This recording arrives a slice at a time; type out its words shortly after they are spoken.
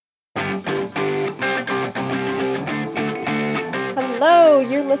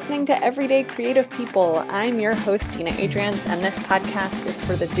you're listening to Everyday Creative People. I'm your host, Dina Adrians, and this podcast is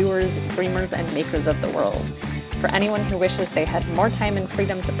for the doers, dreamers, and makers of the world. For anyone who wishes they had more time and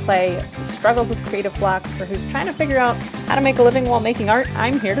freedom to play, who struggles with creative blocks, or who's trying to figure out how to make a living while making art,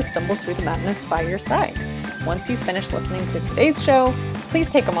 I'm here to stumble through the madness by your side. Once you finish listening to today's show, please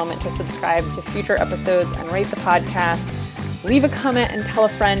take a moment to subscribe to future episodes and rate the podcast. Leave a comment and tell a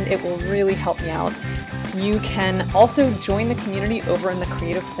friend. It will really help me out. You can also join the community over in the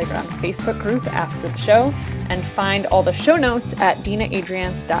Creative Playground Facebook group after the show and find all the show notes at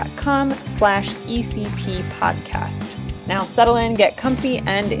dinaadrians.com/ECP podcast. Now settle in, get comfy,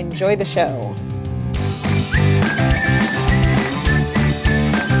 and enjoy the show.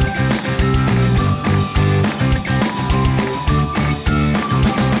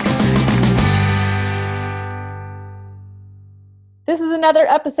 This is another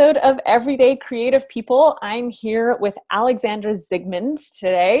episode of Everyday Creative People. I'm here with Alexandra Zsigmond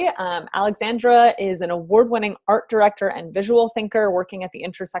today. Alexandra is an award-winning art director and visual thinker working at the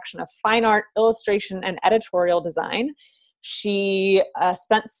intersection of fine art, illustration, and editorial design. She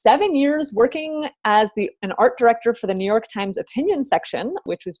spent 7 years working as an art director for the New York Times opinion section,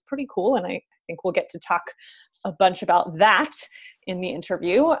 which was pretty cool, and I think we'll get to talk a bunch about that in the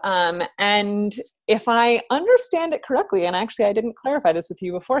interview. And if I understand it correctly, and actually I didn't clarify this with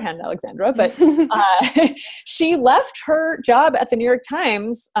you beforehand, Alexandra, but she left her job at the New York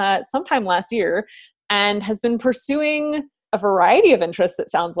Times sometime last year and has been pursuing a variety of interests, it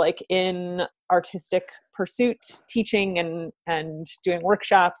sounds like, in artistic pursuit, teaching and doing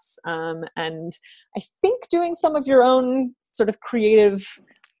workshops, and I think doing some of your own sort of creative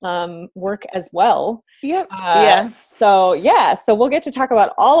work as well. Yep. So we'll get to talk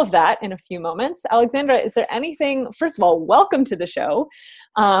about all of that in a few moments. Alexandra, is there anything, first of all, welcome to the show.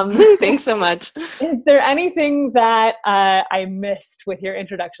 Thanks so much. Is there anything that I missed with your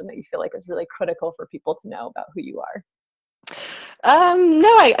introduction that you feel like is really critical for people to know about who you are?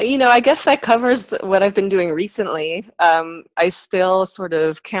 No, I guess that covers what I've been doing recently. I still sort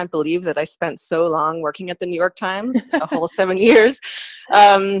of can't believe that I spent so long working at the New York Times, a whole 7 years.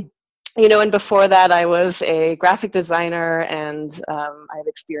 And before that I was a graphic designer, and I've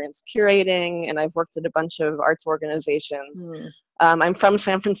experienced curating, and I've worked at a bunch of arts organizations. I'm from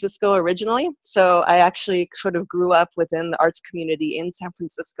San Francisco originally, so I actually sort of grew up within the arts community in San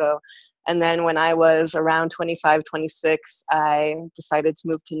Francisco. And then when I was around 25, 26, I decided to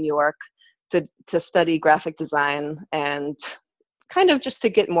move to New York to study graphic design and kind of just to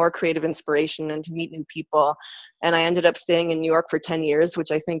get more creative inspiration and to meet new people. And I ended up staying in New York for 10 years, which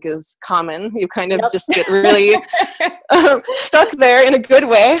I think is common. You kind of just get really stuck there in a good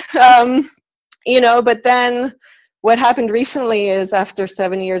way. But then what happened recently is, after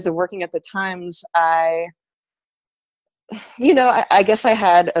 7 years of working at the Times, I guess I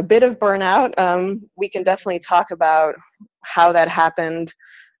had a bit of burnout. We can definitely talk about how that happened.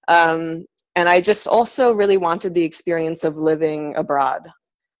 And I just also really wanted the experience of living abroad.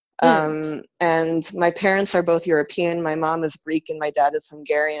 And my parents are both European. My mom is Greek and my dad is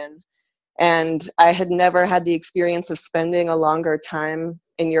Hungarian. And I had never had the experience of spending a longer time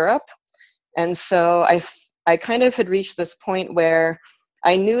in Europe. And so I kind of had reached this point where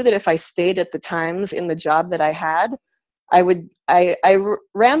I knew that if I stayed at the Times in the job that I had, I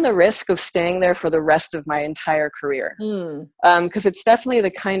ran the risk of staying there for the rest of my entire career. Because it's definitely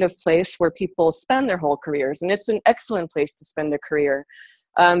the kind of place where people spend their whole careers, and it's an excellent place to spend a career.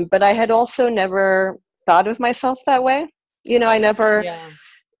 But I had also never thought of myself that way. I never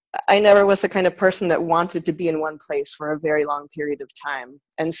was the kind of person that wanted to be in one place for a very long period of time.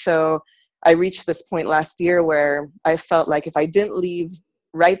 And so I reached this point last year where I felt like if I didn't leave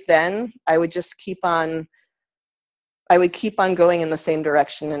right then, I would just keep on going in the same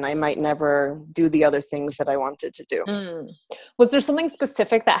direction, and I might never do the other things that I wanted to do. Was there something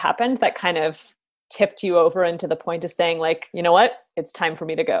specific that happened that kind of tipped you over into the point of saying, like, you know what, it's time for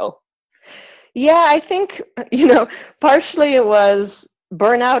me to go? Yeah, I think, partially it was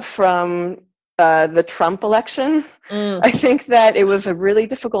burnout from the Trump election. I think that it was a really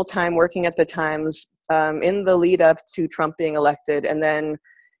difficult time working at the Times in the lead up to Trump being elected, and then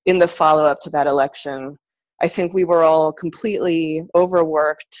in the follow-up to that election. I think we were all completely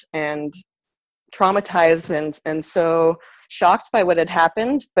overworked and traumatized and so shocked by what had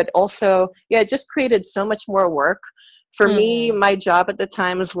happened, but also, it just created so much more work. For me, my job at the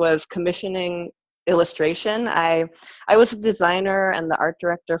Times was commissioning illustration. I was a designer and the art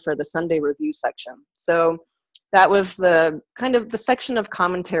director for the Sunday Review section. So that was the kind of the section of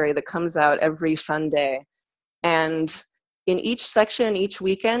commentary that comes out every Sunday. And in each section, each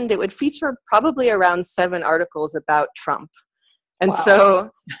weekend, it would feature probably around 7 articles about Trump. And so,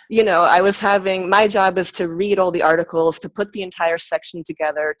 I was my job is to read all the articles, to put the entire section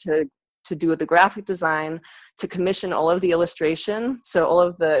together, to do the graphic design, to commission all of the illustration. So all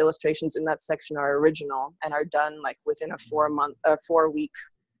of the illustrations in that section are original and are done like within a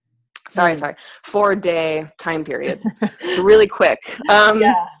 4-day time period. It's really quick.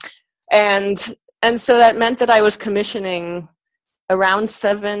 And so that meant that I was commissioning around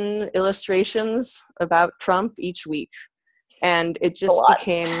 7 illustrations about Trump each week. And it just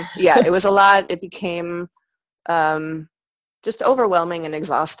became, it was a lot. It became just overwhelming and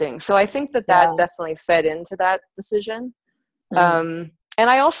exhausting. So I think that definitely fed into that decision. And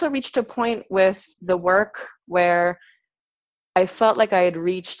I also reached a point with the work where I felt like I had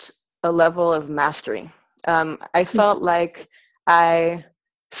reached a level of mastery. I felt like I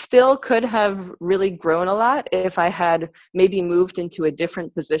still could have really grown a lot if I had maybe moved into a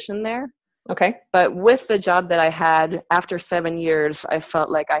different position there. Okay. But with the job that I had after 7 years, I felt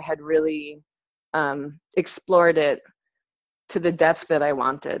like I had really explored it to the depth that I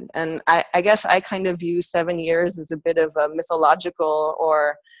wanted. And I guess I kind of view 7 years as a bit of a mythological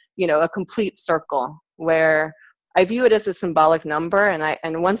or, a complete circle where I view it as a symbolic number.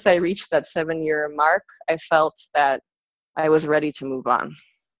 And once I reached that 7-year mark, I felt that I was ready to move on.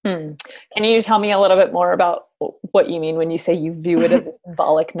 Can you tell me a little bit more about what you mean when you say you view it as a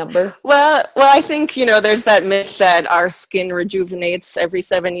symbolic number? Well, I think, there's that myth that our skin rejuvenates every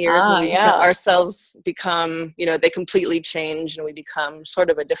 7 years and our cells become, they completely change and we become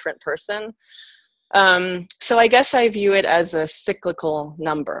sort of a different person. So I guess I view it as a cyclical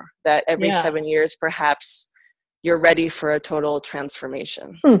number that every 7 years, perhaps you're ready for a total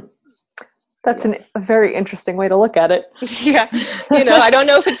transformation. That's a very interesting way to look at it. Yeah. I don't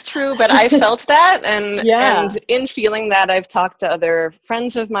know if it's true, but I felt that. And in feeling that, I've talked to other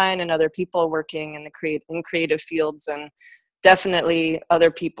friends of mine and other people working in in creative fields. And definitely other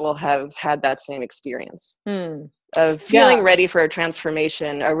people have had that same experience of feeling ready for a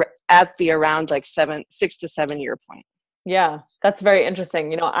transformation at the around like 6 to 7 year point. Yeah, that's very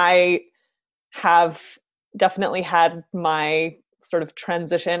interesting. I have definitely had my sort of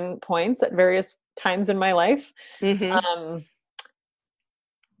transition points at various times in my life. And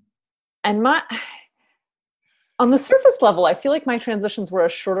on the surface level, I feel like my transitions were a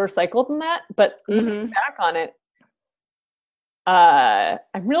shorter cycle than that, but looking back on it,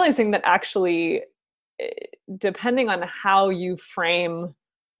 I'm realizing that actually, depending on how you frame,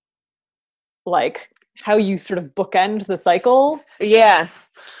 like how you sort of bookend the cycle. Yeah.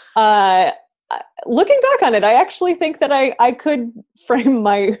 Looking back on it, I actually think that I could frame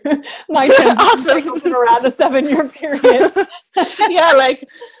my transition around a 7-year period. Yeah, like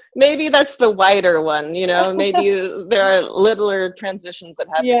maybe that's the wider one, maybe there are littler transitions that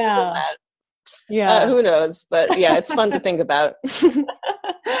happen within that. Yeah. Who knows? But yeah, it's fun to think about.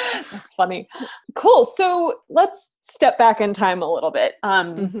 That's funny. Cool. So let's step back in time a little bit.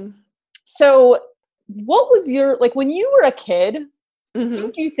 So what was your, like when you were a kid,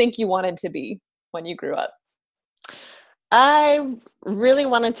 who do you think you wanted to be when you grew up? I really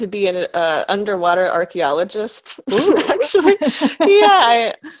wanted to be an underwater archaeologist. Actually,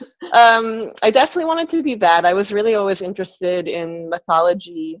 yeah, I definitely wanted to be that. I was really always interested in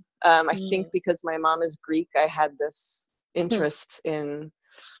mythology. I think because my mom is Greek, I had this interest in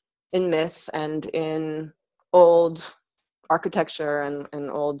myth and in old architecture and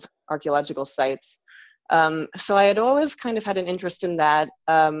old archaeological sites. So I had always kind of had an interest in that.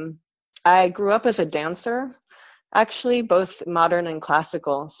 I grew up as a dancer, actually, both modern and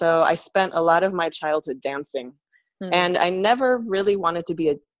classical. So I spent a lot of my childhood dancing. And I never really wanted to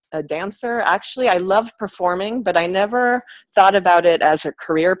be a dancer. Actually, I loved performing, but I never thought about it as a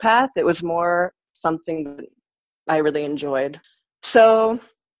career path. It was more something that I really enjoyed. So,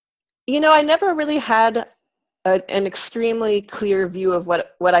 I never really had an extremely clear view of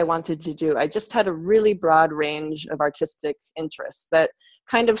what I wanted to do. I just had a really broad range of artistic interests that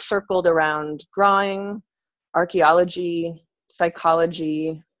kind of circled around drawing, archaeology,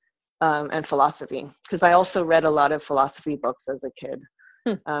 psychology, and philosophy, because I also read a lot of philosophy books as a kid.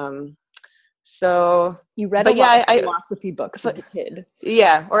 So you read a lot of philosophy books as a kid.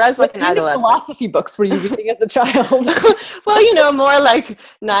 Yeah, or as like an adolescent. What philosophy books were you reading as a child? Well, more like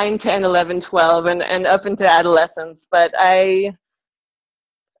 9, 10, 11, 12, and up into adolescence. But I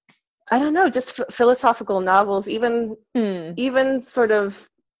don't know, just philosophical novels, even sort of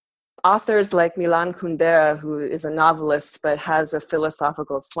authors like Milan Kundera, who is a novelist but has a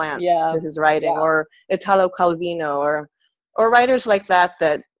philosophical slant to his writing, or Italo Calvino, or writers like that,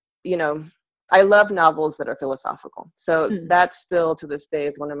 I love novels that are philosophical. So that still to this day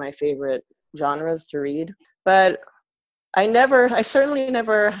is one of my favorite genres to read. But I certainly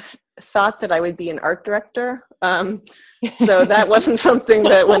never thought that I would be an art director. So that wasn't something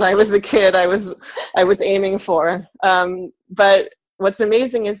that when I was a kid, I was aiming for. But what's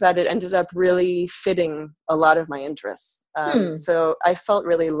amazing is that it ended up really fitting a lot of my interests. So I felt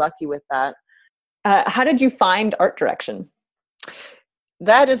really lucky with that. How did you find art direction?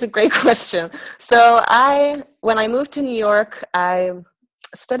 That is a great question. So when I moved to New York, I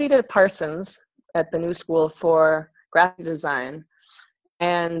studied at Parsons at the New School for graphic design.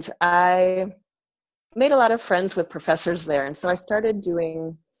 And I made a lot of friends with professors there. And so I started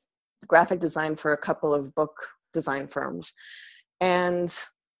doing graphic design for a couple of book design firms. And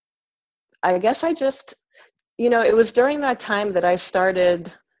I guess I just, it was during that time that I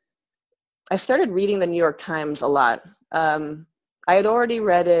started reading the New York Times a lot. I had already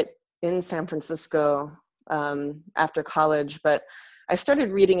read it in San Francisco after college, but I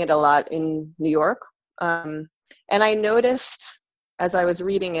started reading it a lot in New York. And I noticed as I was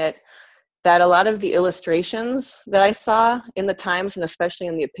reading it that a lot of the illustrations that I saw in the Times, and especially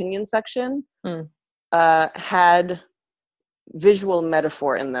in the opinion section, had visual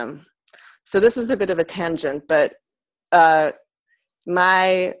metaphor in them. So this is a bit of a tangent, but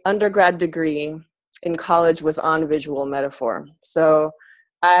my undergrad degree in college was on visual metaphor. So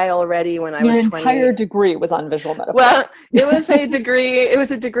I already, when I was 20... Your entire degree was on visual metaphor. Well, it was a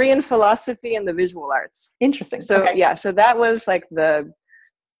degree in philosophy and the visual arts. Interesting. So okay. Yeah, so that was like the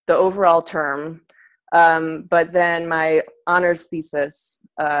overall term. But then my honors thesis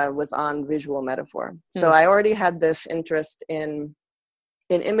was on visual metaphor. So I already had this interest in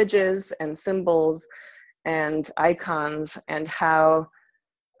images and symbols and icons and how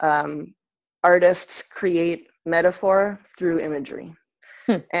artists create metaphor through imagery.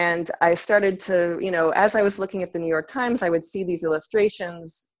 And I started to, as I was looking at the New York Times, I would see these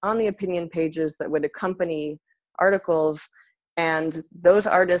illustrations on the opinion pages that would accompany articles. And those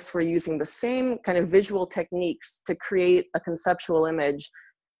artists were using the same kind of visual techniques to create a conceptual image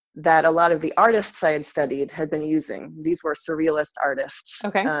that a lot of the artists I had studied had been using. These were surrealist artists.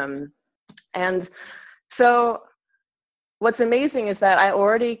 Okay. And so what's amazing is that I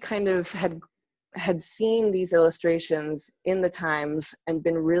already kind of had seen these illustrations in the Times and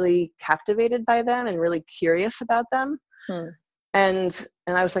been really captivated by them and really curious about them. And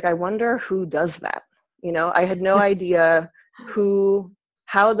I was like, I wonder who does that. I had no idea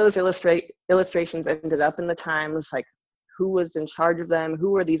how those illustrations ended up in the Times, like who was in charge of them,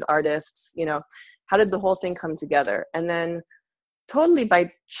 who were these artists, how did the whole thing come together? And then totally by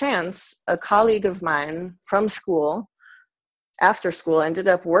chance, a colleague of mine from school, after school, ended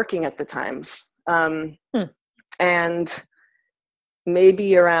up working at the Times. And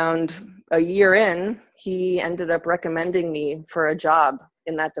maybe around a year in, he ended up recommending me for a job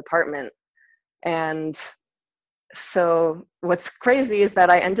in that department. And so what's crazy is that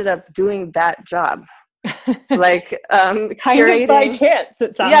I ended up doing that job. Like kind curating, of by chance,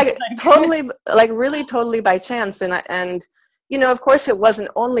 it sounds like. Totally, like really totally by chance. And of course it wasn't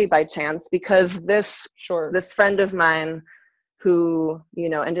only by chance, because this friend of mine who,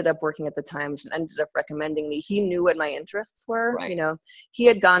 ended up working at the Times and ended up recommending me, he knew what my interests were. Right. He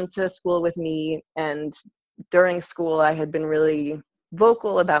had gone to school with me, and during school I had been really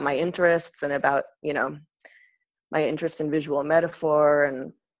vocal about my interests and about, my interest in visual metaphor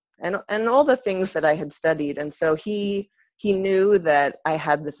and all the things that I had studied. And so he knew that I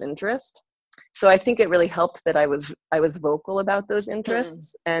had this interest. So I think it really helped that I was vocal about those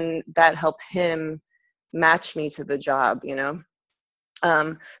interests, and that helped him match me to the job,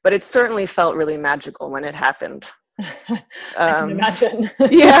 but it certainly felt really magical when it happened. I can imagine.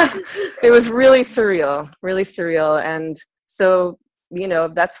 Yeah, it was really surreal. And so,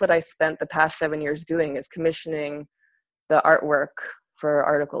 that's what I spent the past 7 years doing, is commissioning the artwork for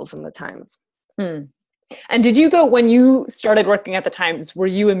articles in the Times. And did you when you started working at the Times, were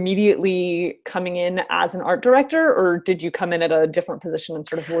you immediately coming in as an art director, or did you come in at a different position and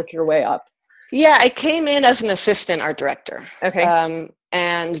sort of work your way up? Yeah, I came in as an assistant art director. Okay.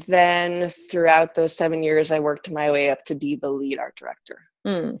 And then throughout those 7 years, I worked my way up to be the lead art director.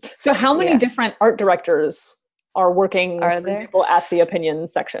 So how many different art directors are working, for there? example, at the opinion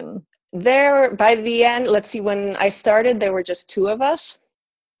section? By the end, let's see, when I started, there were just 2 of us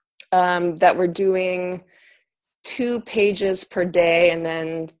that were doing 2 pages per day and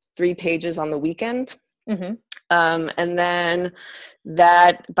then 3 pages on the weekend. And then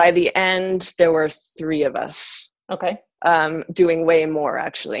that by the end, there were 3 of us. Okay. Doing way more,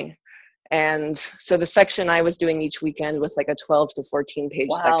 actually. And so the section I was doing each weekend was like a 12 to 14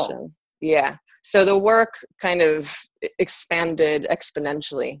 page section. Yeah. So the work kind of expanded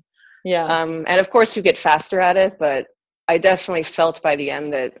exponentially. Yeah. And of course you get faster at it, but I definitely felt by the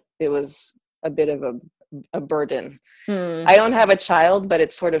end that it was a bit of a burden. I don't have a child, but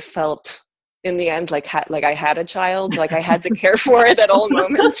it sort of felt in the end like I had a child, like I had to care for it at all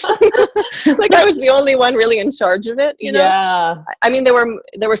moments. Like I was the only one really in charge of it, you know? Yeah. I mean, there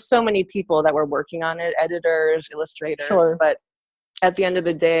were so many people that were working on it, editors, illustrators, Sure. but at the end of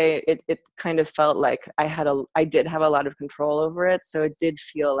the day, it kind of felt like I did have a lot of control over it. So it did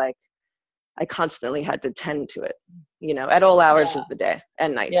feel like I constantly had to tend to it, you know, at all hours of the day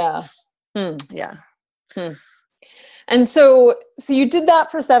and night. Yeah. Yeah. And so you did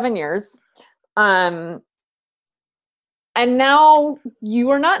that for 7 years. And now you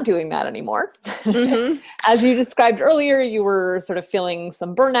are not doing that anymore. As you described earlier, you were sort of feeling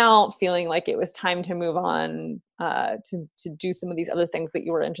some burnout, feeling like it was time to move on, to do some of these other things that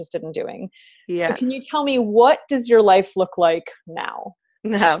you were interested in doing. Yeah. So can you tell me, what does your life look like now?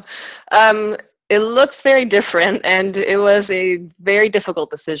 No. It looks very different, and it was a very difficult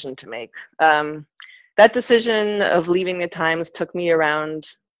decision to make. That decision of leaving the Times took me around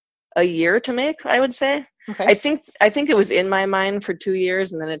a year to make, I would say. Okay. I think it was in my mind for 2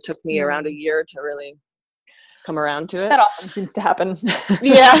 years, and then it took me around a year to really come around to it. That often seems to happen.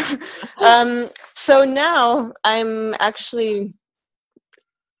 Yeah. So now I'm actually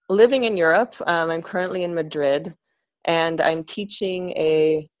living in Europe. I'm currently in Madrid, and I'm teaching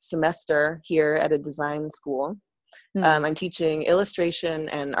a semester here at a design school. I'm teaching illustration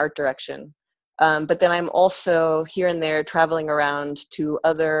and art direction. But then I'm also here and there traveling around to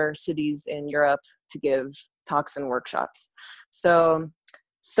other cities in Europe to give talks and workshops. So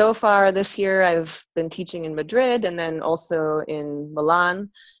far this year, I've been teaching in Madrid and then also in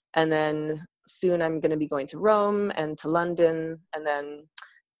Milan. And then soon I'm going to be going to Rome and to London and then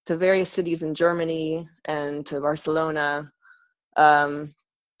to various cities in Germany and to Barcelona.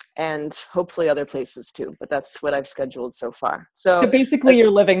 And hopefully other places too, but that's what I've scheduled so far. So basically you're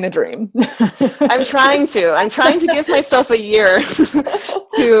living the dream. I'm trying to give myself a year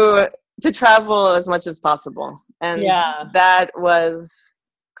to travel as much as possible. And that was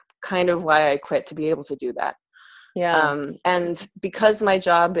kind of why I quit, to be able to do that. Yeah. And because my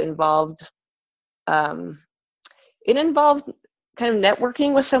job involved kind of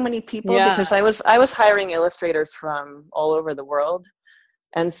networking with so many people, because I was hiring illustrators from all over the world.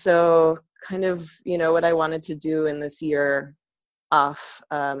 And so kind of, you know, what I wanted to do in this year off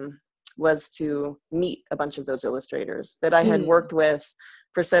was to meet a bunch of those illustrators that I had worked with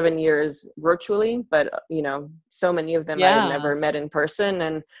for 7 years virtually, but, you know, so many of them I had never met in person.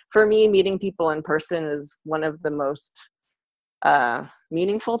 And for me, meeting people in person is one of the most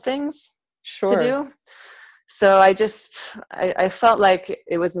meaningful things to do. So I felt like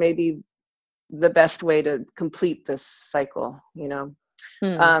it was maybe the best way to complete this cycle, you know.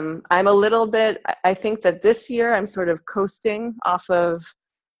 I'm a little bit, I think that this year I'm sort of coasting off of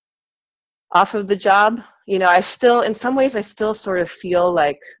the job. You know, I still, in some ways, I still sort of feel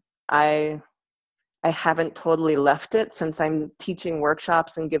like I haven't totally left it, since I'm teaching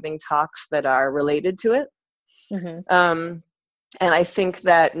workshops and giving talks that are related to it. And I think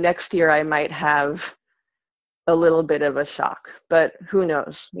that next year I might have a little bit of a shock, but who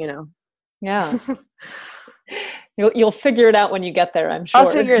knows, you know? Yeah. You'll figure it out when you get there, I'm sure. I'll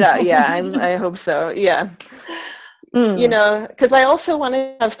figure it out. Yeah, I hope so. Yeah. You know, because I also want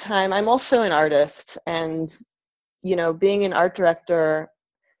to have time. I'm also an artist, and, you know, being an art director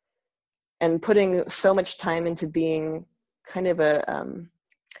and putting so much time into being kind of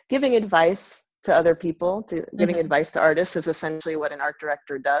giving advice to other people, giving advice to artists is essentially what an art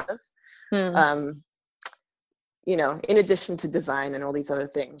director does. You know, in addition to design and all these other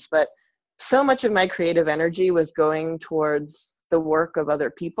things. But so much of my creative energy was going towards the work of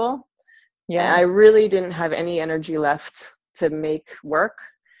other people. Yeah, I really didn't have any energy left to make work.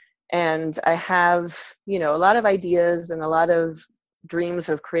 And I have, you know, a lot of ideas and a lot of dreams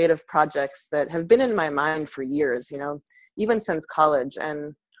of creative projects that have been in my mind for years, you know, even since college.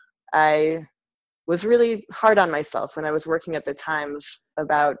 And I was really hard on myself when I was working at the Times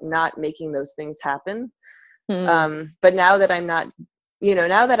about not making those things happen. But now that I'm not, you know,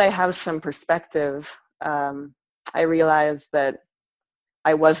 now that I have some perspective, I realize that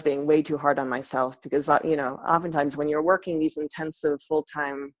I was being way too hard on myself, because, you know, oftentimes when you're working these intensive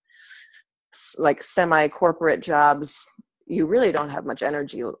full-time, like semi-corporate jobs, you really don't have much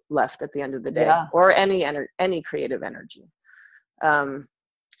energy left at the end of the day, or any creative energy.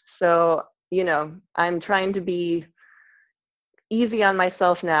 So, you know, I'm trying to be easy on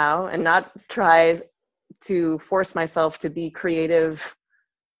myself now and not try to force myself to be creative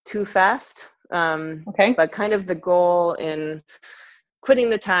too fast. But kind of the goal in quitting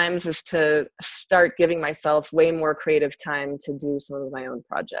the Times is to start giving myself way more creative time to do some of my own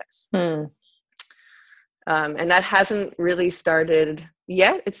projects. And that hasn't really started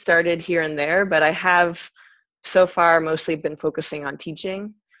yet. It started here and there, but I have so far mostly been focusing on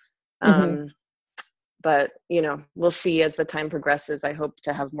teaching. But, you know, we'll see as the time progresses. I hope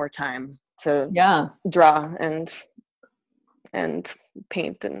to have more time to draw and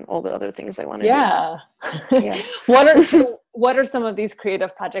paint and all the other things I want to do. Yeah. What are some of these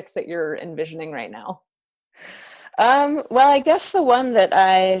creative projects that you're envisioning right now? Well, I guess the one that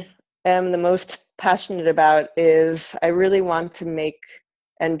I am the most passionate about is I really want to make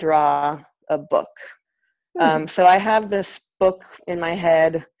and draw a book. So I have this book in my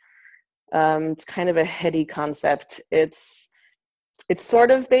head. It's kind of a heady concept. It's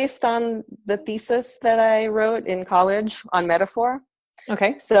sort of based on the thesis that I wrote in college on metaphor.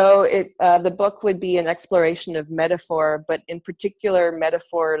 Okay. So the book would be an exploration of metaphor, but in particular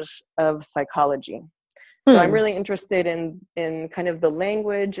metaphors of psychology. So I'm really interested in kind of the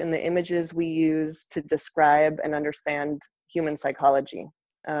language and the images we use to describe and understand human psychology,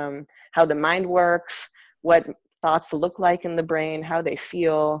 how the mind works, what thoughts look like in the brain, how they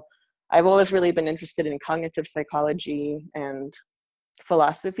feel. I've always really been interested in cognitive psychology and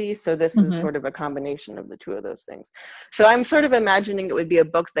philosophy. So this is sort of a combination of the two of those things. So I'm sort of imagining it would be a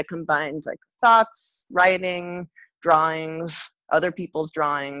book that combines like thoughts, writing, drawings, other people's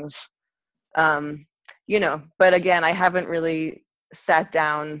drawings, you know, but again, I haven't really sat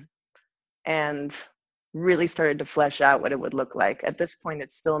down and really started to flesh out what it would look like. At this point,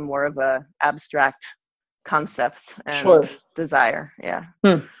 it's still more of a abstract concept and desire. Yeah.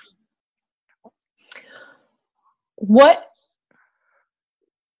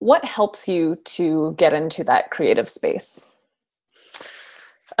 What helps you to get into that creative space?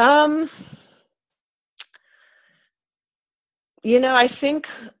 You know, I think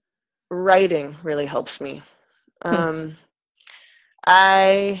writing really helps me.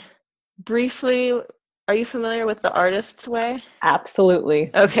 I briefly, are you familiar with the Artist's Way? Absolutely.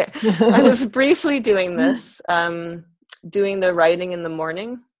 Okay. I was briefly doing this, doing the writing in the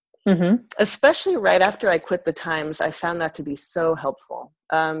morning. Especially right after I quit the Times, I found that to be so helpful,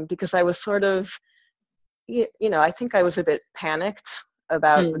 because I was sort of, you know, I think I was a bit panicked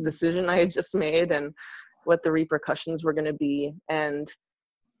about the decision I had just made and what the repercussions were going to be. And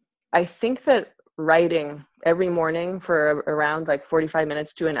I think that writing every morning for around like 45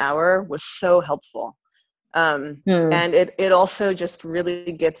 minutes to an hour was so helpful. And it also just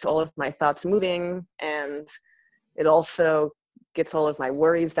really gets all of my thoughts moving, and it also gets all of my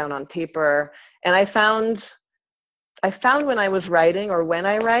worries down on paper. And I found when I was writing, or when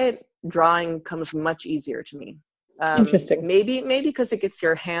I write, drawing comes much easier to me. Interesting. Maybe because it gets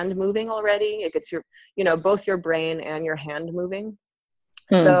your hand moving already. It gets your, you know, both your brain and your hand moving.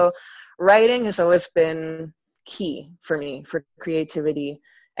 So writing has always been key for me for creativity.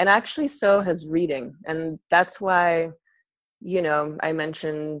 And actually so has reading. And that's why, you know, I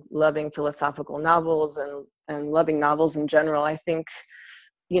mentioned loving philosophical novels and loving novels in general. I think,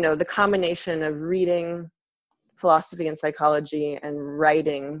 you know, the combination of reading philosophy and psychology and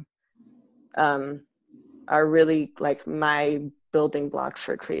writing are really like my building blocks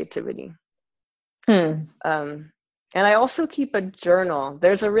for creativity. And I also keep a journal.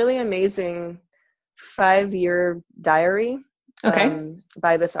 There's a really amazing 5-year diary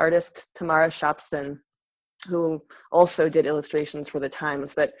by this artist, Tamara Shopson, who also did illustrations for the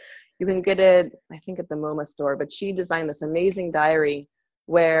Times, but you can get it, I think, at the MoMA store. But she designed this amazing diary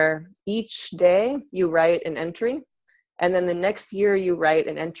where each day you write an entry, and then the next year you write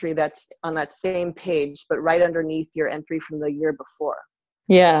an entry that's on that same page, but right underneath your entry from the year before.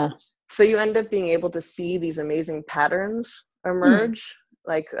 Yeah. So you end up being able to see these amazing patterns emerge,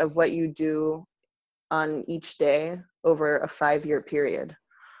 like of what you do on each day over a 5-year period.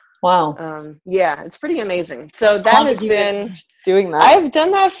 Wow. Yeah, it's pretty amazing. So that has been doing that. I've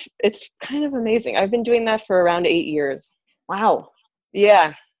done that. It's kind of amazing. I've been doing that for around 8 years. Wow.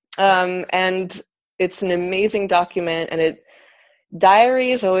 Yeah. And it's an amazing document, and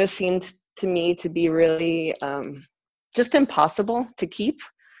diaries always seemed to me to be really just impossible to keep.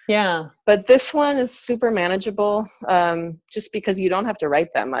 Yeah. But this one is super manageable, just because you don't have to write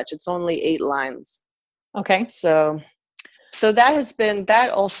that much. It's only 8 lines. Okay. So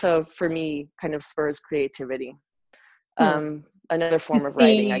that also for me kind of spurs creativity. Another form of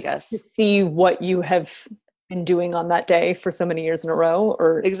writing, I guess. To see what you have been doing on that day for so many years in a row,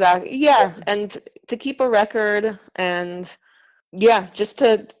 or exactly. Yeah. And to keep a record, and yeah, just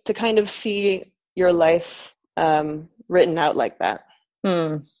to kind of see your life written out like that.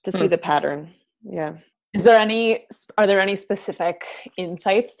 To see the pattern. Yeah. Are there any specific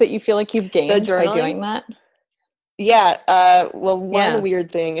insights that you feel like you've gained by doing that? Yeah. Well, one Yeah.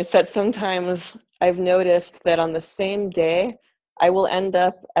 weird thing is that sometimes I've noticed that on the same day, I will end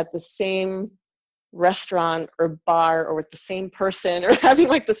up at the same restaurant or bar or with the same person or having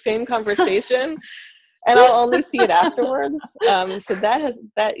like the same conversation, and I'll only see it afterwards. So that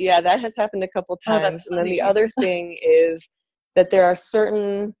has happened a couple Oh, that's times. And then the funny. other thing is that there are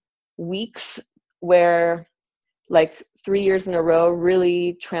certain weeks where, like 3 years in a row,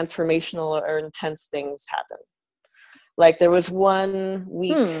 really transformational or intense things happen. Like there was one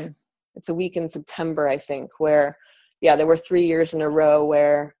week, it's a week in September, I think, where, there were 3 years in a row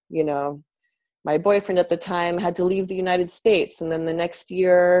where, my boyfriend at the time had to leave the United States. And then the next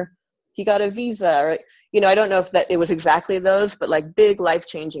year he got a visa. Or, I don't know if that it was exactly those, but like big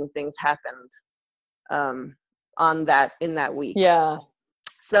life-changing things happened in that week. Yeah.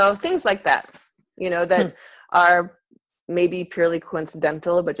 So things like that, that are maybe purely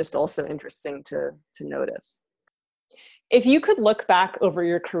coincidental, but just also interesting to notice. If you could look back over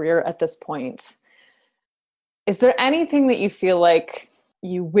your career at this point, is there anything that you feel like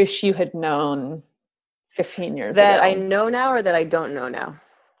you wish you had known 15 years ago? That I know now or that I don't know now?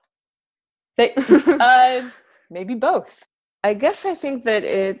 Maybe both. I guess I think that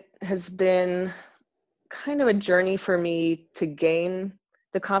it has been kind of a journey for me to gain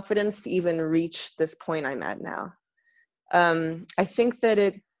the confidence to even reach this point I'm at now. I think that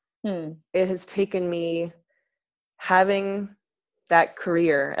it has taken me having that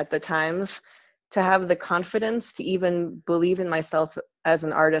career at the Times to have the confidence to even believe in myself as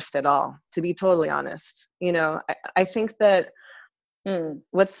an artist at all, to be totally honest. I think that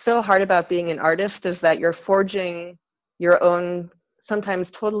what's so hard about being an artist is that you're forging your own, sometimes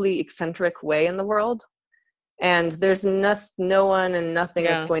totally eccentric way in the world. And there's no one and nothing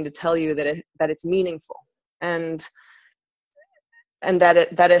that's going to tell you that it's meaningful and that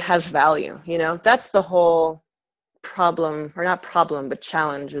it has value. That's the whole problem, or not problem, but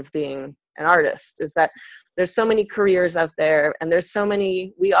challenge of being an artist, is that there's so many careers out there, and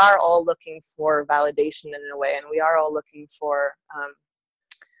we are all looking for validation in a way, and we are all looking for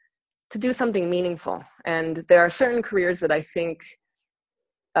to do something meaningful. And there are certain careers that I think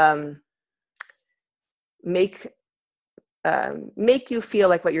make you feel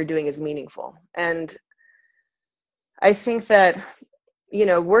like what you're doing is meaningful. And I think that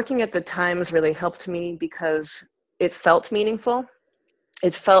working at the Times really helped me because it felt meaningful.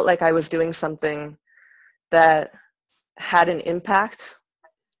 It felt like I was doing something that had an impact.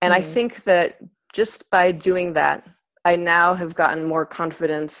 And I think that just by doing that, I now have gotten more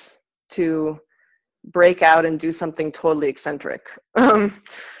confidence to break out and do something totally eccentric.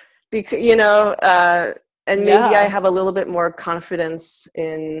 Because, and maybe I have a little bit more confidence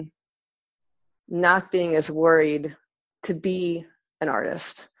in not being as worried to be an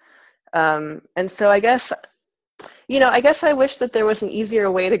artist. And so I guess I wish that there was an easier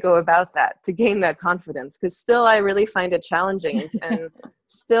way to go about that, to gain that confidence, because still I really find it challenging. And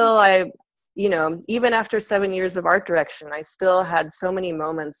still even after 7 years of art direction, I still had so many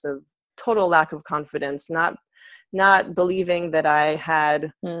moments of total lack of confidence, not believing that I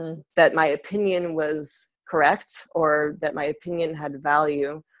had, that my opinion was correct or that my opinion had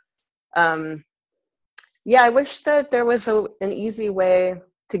value. I wish that there was an easy way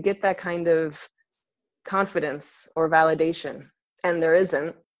to get that kind of confidence or validation, and there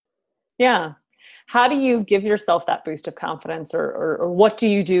isn't. Yeah. How do you give yourself that boost of confidence, or what do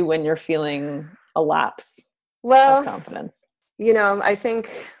you do when you're feeling a lapse of confidence? I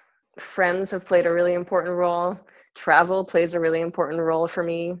think friends have played a really important role. Travel plays a really important role for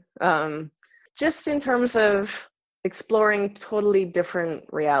me. Just in terms of exploring totally different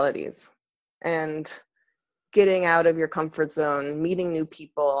realities and getting out of your comfort zone, meeting new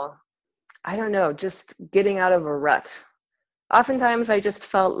people. I don't know, just getting out of a rut. Oftentimes I just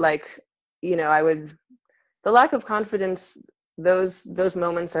felt like, the lack of confidence, those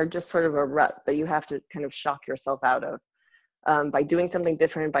moments are just sort of a rut that you have to kind of shock yourself out of by doing something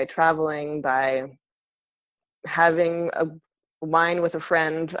different, by traveling, by having a wine with a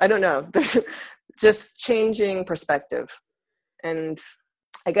friend. I don't know, just changing perspective. And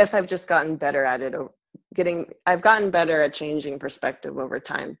I guess I've just gotten better at it. I've gotten better at changing perspective over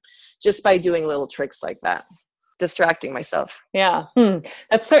time, just by doing little tricks like that, distracting myself. Yeah.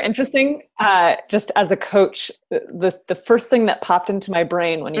 That's so interesting. Just as a coach, the first thing that popped into my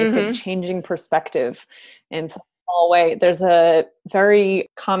brain when you said changing perspective in some small way, there's a very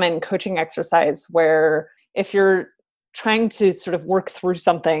common coaching exercise where if you're trying to sort of work through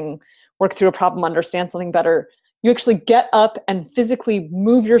a problem, understand something better, you actually get up and physically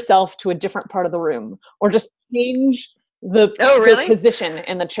move yourself to a different part of the room, or just change the position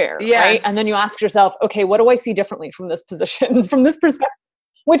in the chair, right? And then you ask yourself, okay, what do I see differently from this position, from this perspective?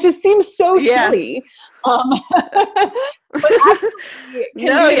 Which seems so silly. But actually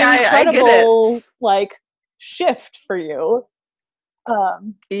can be an incredible like shift for you. I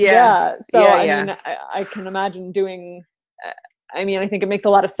mean, I can imagine doing, I think it makes a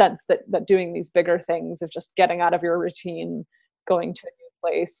lot of sense that doing these bigger things of just getting out of your routine, going to a new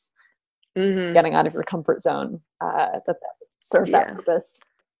place, getting out of your comfort zone, that would serve that purpose.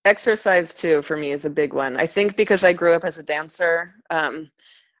 Exercise too, for me, is a big one. I think because I grew up as a dancer,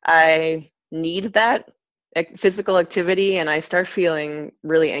 I need that physical activity, and I start feeling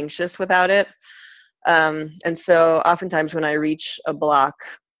really anxious without it. And so oftentimes when I reach a block,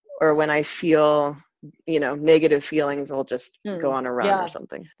 or when I feel, negative feelings, I'll just go on a run or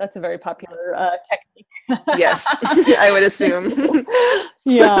something. That's a very popular technique. Yes, I would assume.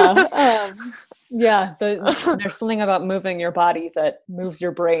 There's something about moving your body that moves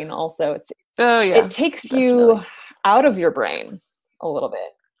your brain also. It takes you out of your brain a little bit.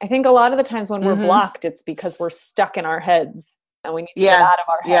 I think a lot of the times when we're blocked, it's because we're stuck in our heads and we need to get out of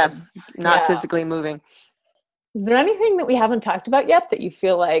our heads. Not physically moving. Is there anything that we haven't talked about yet that you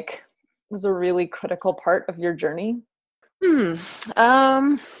feel like was a really critical part of your journey?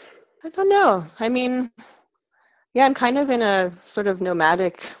 I don't know. I mean, I'm kind of in a sort of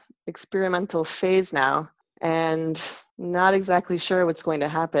nomadic experimental phase now, and not exactly sure what's going to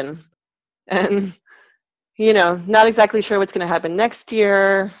happen. And not exactly sure what's going to happen next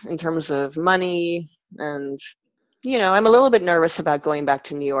year in terms of money. And, I'm a little bit nervous about going back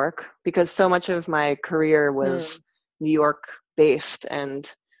to New York, because so much of my career was New York based.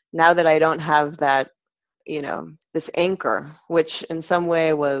 And now that I don't have that, this anchor, which in some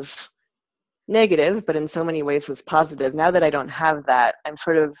way was negative, but in so many ways was positive. Now that I don't have that, I'm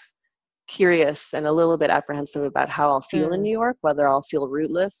sort of curious and a little bit apprehensive about how I'll feel in New York, whether I'll feel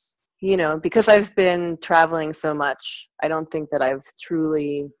rootless. Because I've been traveling so much, I don't think that I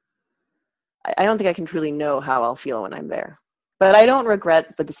don't think I can truly know how I'll feel when I'm there. But I don't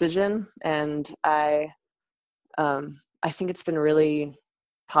regret the decision, and I think it's been really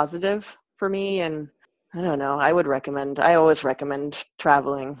positive for me. And I don't know, I always recommend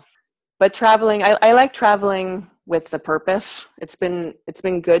traveling. But traveling, I like traveling with a purpose. It's been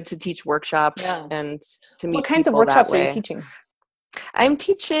good to teach workshops and to meet people. What kinds of workshops are you teaching? I'm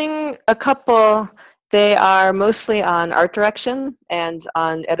teaching a couple. They are mostly on art direction and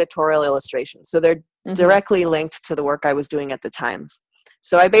on editorial illustration. So they're directly linked to the work I was doing at the Times.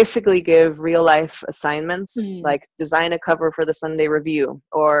 So I basically give real life assignments, like design a cover for the Sunday Review,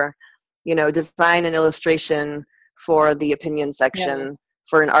 or, design an illustration for the opinion section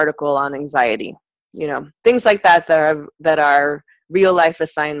for an article on anxiety. Things like that are real life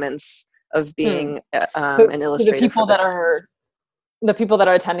assignments of being an illustrator. The people that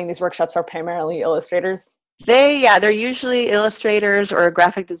are attending these workshops are primarily illustrators? They're usually illustrators or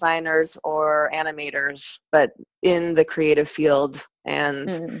graphic designers or animators, but in the creative field,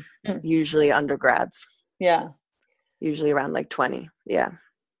 and usually undergrads. Yeah. Usually around like 20. Yeah.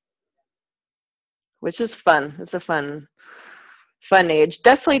 Which is fun. It's a fun age.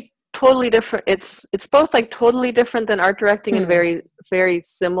 Definitely totally different. It's both like totally different than art directing and very, very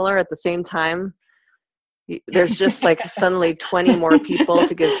similar at the same time. There's just like suddenly 20 more people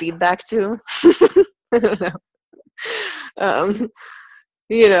to give feedback to. I don't know.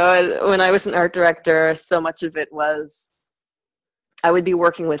 When I was an art director, so much of it was I would be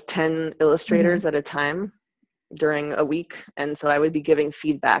working with 10 illustrators at a time during a week. And so I would be giving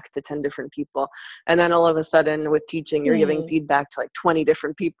feedback to 10 different people. And then all of a sudden with teaching, you're giving feedback to like 20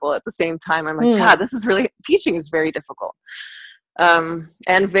 different people at the same time. I'm like, God, teaching is very difficult.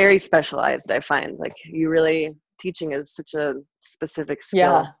 And very specialized, I find. Like teaching is such a specific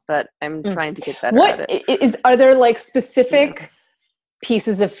skill, but I'm trying to get better at it. Are there like specific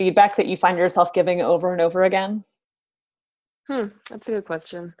pieces of feedback that you find yourself giving over and over again? That's a good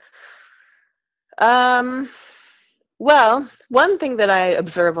question. Well, one thing that I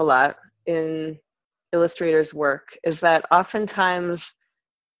observe a lot in illustrators' work is that oftentimes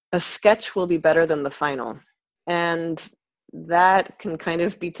a sketch will be better than the final. And that can kind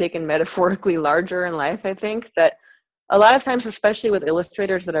of be taken metaphorically larger in life, I think, that a lot of times, especially with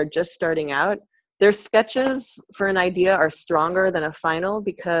illustrators that are just starting out, their sketches for an idea are stronger than a final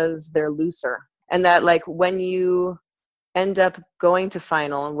because they're looser. And that like when you end up going to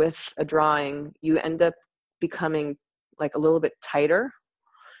final with a drawing, you end up becoming like a little bit tighter,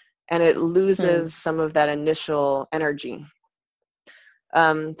 and it loses some of that initial energy.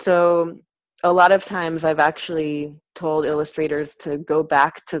 So a lot of times I've actually told illustrators to go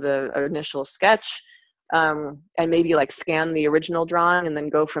back to the initial sketch, and maybe like scan the original drawing and then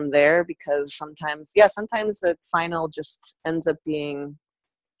go from there, because sometimes the final just ends up being,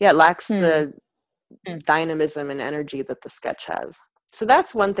 it lacks the dynamism and energy that the sketch has. So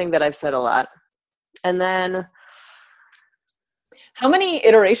that's one thing that I've said a lot. And then, how many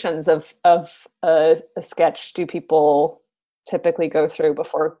iterations of a sketch do people typically go through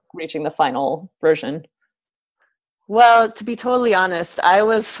before reaching the final version? Well, to be totally honest, I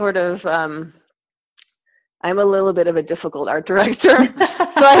was sort of, I'm a little bit of a difficult art director.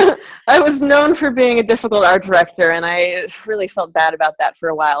 So I was known for being a difficult art director, and I really felt bad about that for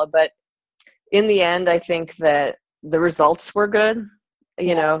a while. But in the end, I think that the results were good.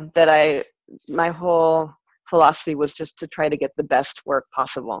 You know, that my whole philosophy was just to try to get the best work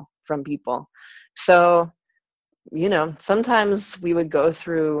possible from people. So, you know, sometimes we would go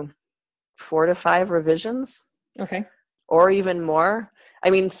through 4 to 5 revisions. Okay. Or even more. I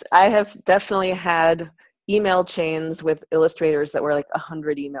mean, I have definitely had email chains with illustrators that were like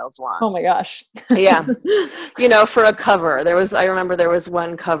 100 emails long. Oh my gosh. Yeah. You know, for a cover, I remember there was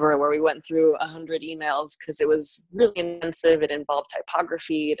one cover where we went through 100 emails because it was really intensive. It involved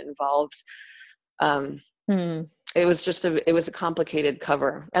typography. It involved, it was a complicated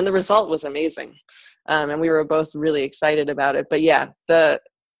cover, and the result was amazing. And we were both really excited about it. But yeah,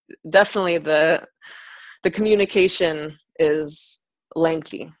 definitely the communication is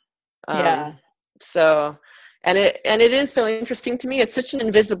lengthy. So, and it is so interesting to me. It's such an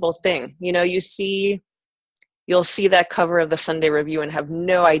invisible thing. You know, you'll see that cover of the Sunday Review and have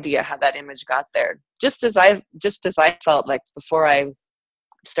no idea how that image got there. Just as I felt like before I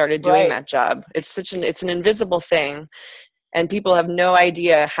started doing that job. It's an invisible thing, and people have no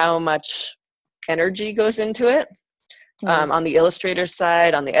idea how much energy goes into it. On the illustrator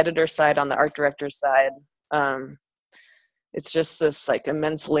side, on the editor side, on the art director side. It's just this like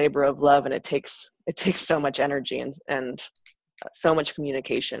immense labor of love, and it takes so much energy and so much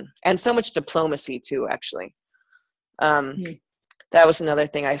communication and so much diplomacy too, actually. That was another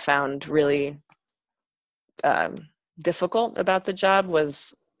thing I found really difficult about the job,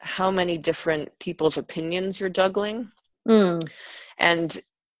 was how many different people's opinions you're juggling. And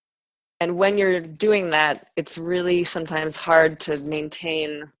when you're doing that, it's really sometimes hard to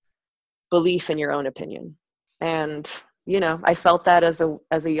maintain belief in your own opinion. And, you know, I felt that as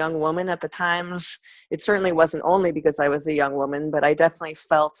a young woman at the times. It certainly wasn't only because I was a young woman, but I definitely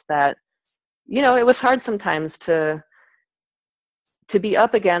felt that, you know, it was hard sometimes to be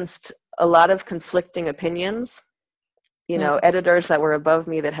up against a lot of conflicting opinions, you know, editors that were above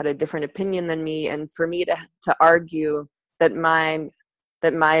me that had a different opinion than me, and for me to argue that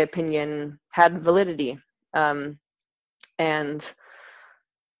my opinion had validity. And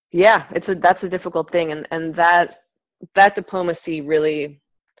yeah, that's a difficult thing. And that diplomacy really,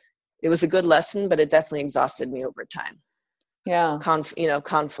 it was a good lesson, but it definitely exhausted me over time. Yeah.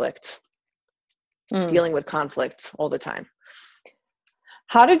 Conflict, dealing with conflict all the time.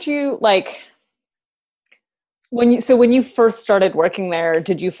 How did you when you first started working there,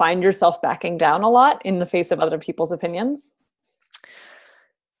 did you find yourself backing down a lot in the face of other people's opinions?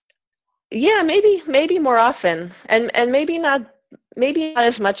 Yeah, maybe more often, and maybe not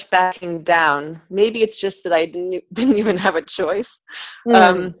as much backing down. Maybe it's just that I didn't even have a choice.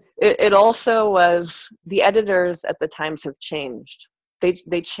 It also was, the editors at the times have changed.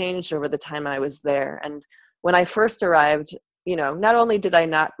 They changed over the time I was there. And when I first arrived, you know, not only did I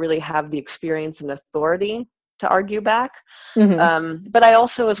not really have the experience and authority to argue back, but I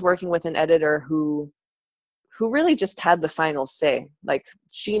also was working with an editor who really just had the final say. Like,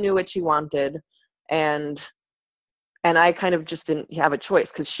 she knew what she wanted, and I kind of just didn't have a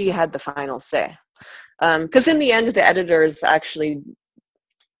choice because she had the final say. Because in the end, the editors actually,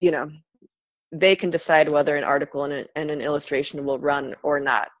 you know, they can decide whether an article and an illustration will run or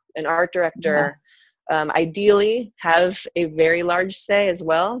not. An art director ideally has a very large say as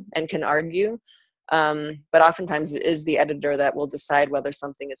well and can argue. But oftentimes it is the editor that will decide whether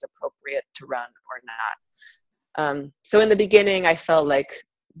something is appropriate to run or not. So in the beginning, I felt like,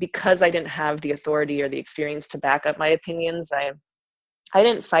 because I didn't have the authority or the experience to back up my opinions, I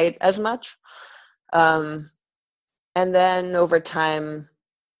didn't fight as much. And then over time,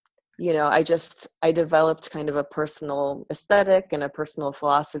 you know, I developed kind of a personal aesthetic and a personal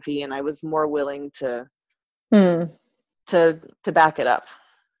philosophy, and I was more willing to back it up.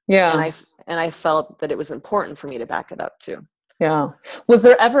 Yeah. And I felt that it was important for me to back it up too. Yeah. Was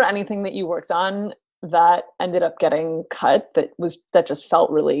there ever anything that you worked on that ended up getting cut that just felt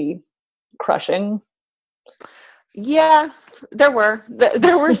really crushing? Yeah, there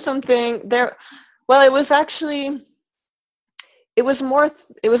were something there. Well, it was actually, it was more,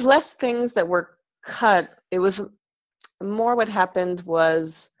 it was less things that were cut. It was more what happened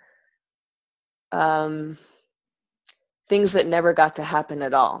was um, things that never got to happen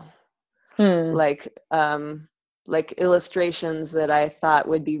at all. Like illustrations that I thought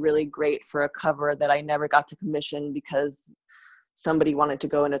would be really great for a cover that I never got to commission because somebody wanted to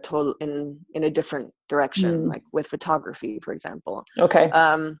go in a different direction, like with photography, for example. Okay.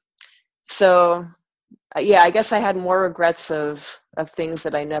 So yeah, I guess I had more regrets of things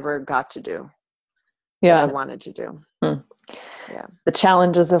that I never got to do. Yeah. That I wanted to do. Yeah. The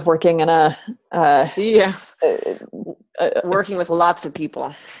challenges of working in working with lots of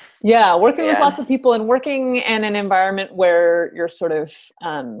people. Yeah, working with lots of people and working in an environment where you're sort of,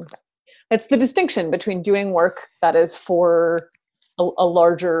 it's the distinction between doing work that is for a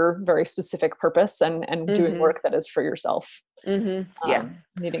larger, very specific purpose and doing work that is for yourself. Yeah.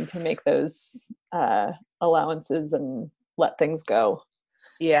 Needing to make those allowances and let things go.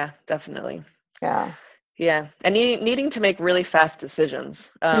 Yeah, definitely. Yeah. Yeah. And needing to make really fast decisions.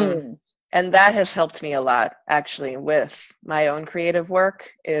 And that has helped me a lot, actually, with my own creative work,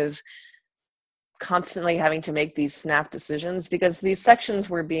 is constantly having to make these snap decisions, because these sections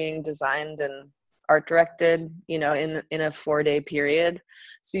were being designed and art directed, in a 4-day period.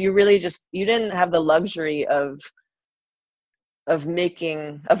 So you really you didn't have the luxury of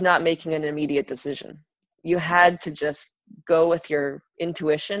not making an immediate decision. You had to just go with your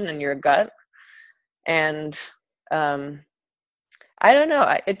intuition and your gut. And I don't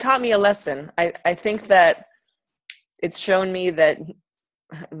know, it taught me a lesson. I think that it's shown me that,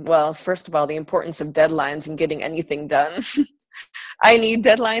 well, first of all, the importance of deadlines and getting anything done. I need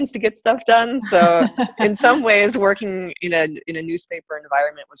deadlines to get stuff done. So in some ways, working in a newspaper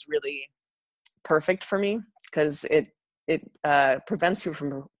environment was really perfect for me, because it prevents you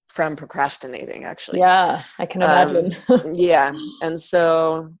from procrastinating, actually. Yeah, I can imagine. Yeah. And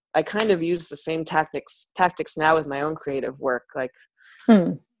so I kind of use the same tactics now with my own creative work, like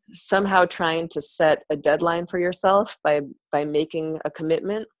somehow trying to set a deadline for yourself by making a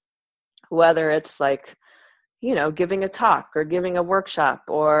commitment, whether it's like, giving a talk or giving a workshop,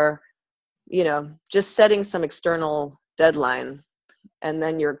 or, just setting some external deadline, and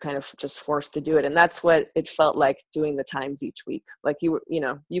then you're kind of just forced to do it. And that's what it felt like doing the Times each week. Like you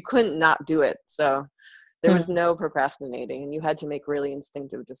couldn't not do it. So there was no procrastinating, and you had to make really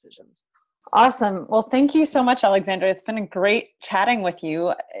instinctive decisions. Awesome. Well, thank you so much, Alexandra. It's been great chatting with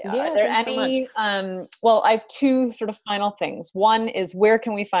you. Yeah, are there thanks any, so much. Well, I have two sort of final things. One is, where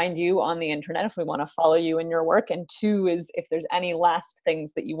can we find you on the internet if we want to follow you in your work? And two is, if there's any last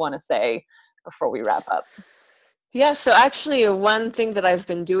things that you want to say before we wrap up. Yeah, so actually one thing that I've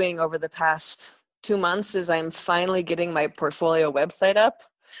been doing over the past 2 months is I'm finally getting my portfolio website up.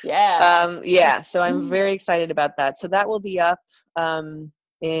 Yeah. So I'm very excited about that. So that will be up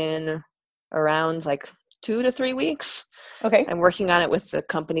in around like 2 to 3 weeks. Okay. I'm working on it with a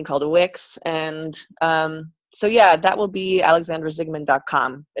company called Wix. And so yeah, that will be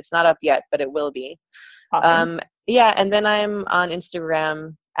alexandrazigmund.com. It's not up yet, but it will be. Awesome. Yeah, and then I'm on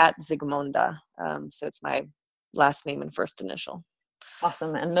Instagram at Zigmonda. So it's my last name and first initial.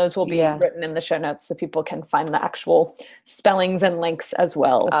 Awesome. And those will be written in the show notes so people can find the actual spellings and links as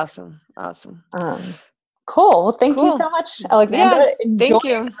well. Awesome. Cool. Well, thank you so much, Alexandra. Yeah, enjoy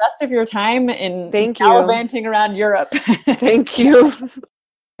the rest of your time in gallivanting around Europe. Thank you.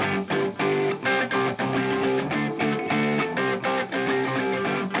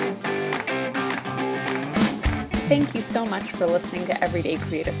 Thank you so much for listening to Everyday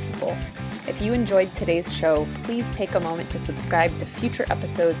Creative People. If you enjoyed today's show, please take a moment to subscribe to future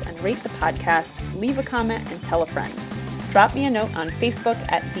episodes and rate the podcast, leave a comment, and tell a friend. Drop me a note on Facebook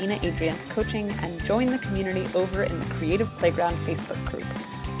at Dina Adriance Coaching and join the community over in the Creative Playground Facebook group.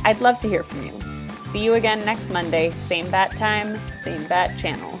 I'd love to hear from you. See you again next Monday, same bat time, same bat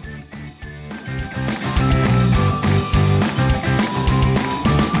channel.